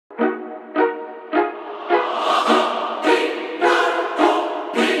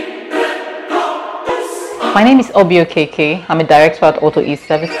My name is Obio KK. I'm a director at AutoEase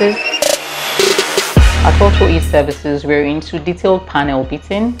Services. At AutoEase Services, we're into detailed panel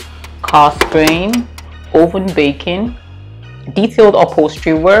beating, car spraying, oven baking, detailed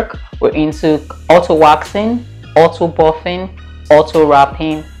upholstery work. We're into auto waxing, auto buffing, auto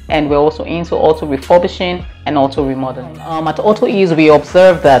wrapping, and we're also into auto refurbishing and auto remodeling. At AutoEase, we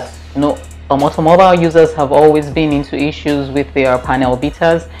observe that automobile users have always been into issues with their panel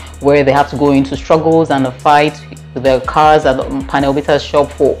beaters, where they have to go into struggles and a fight with their cars at the panel beaters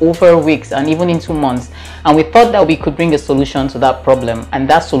shop for over weeks and even into months. And we thought that we could bring a solution to that problem, and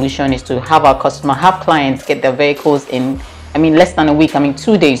that solution is to have our clients get their vehicles in less than a week,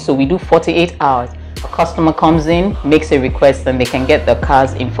 2 days. So we do 48 hours. A customer comes in, makes a request, and they can get their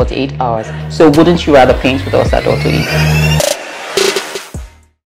cars in 48 hours. So wouldn't you rather paint with us at AutoEase?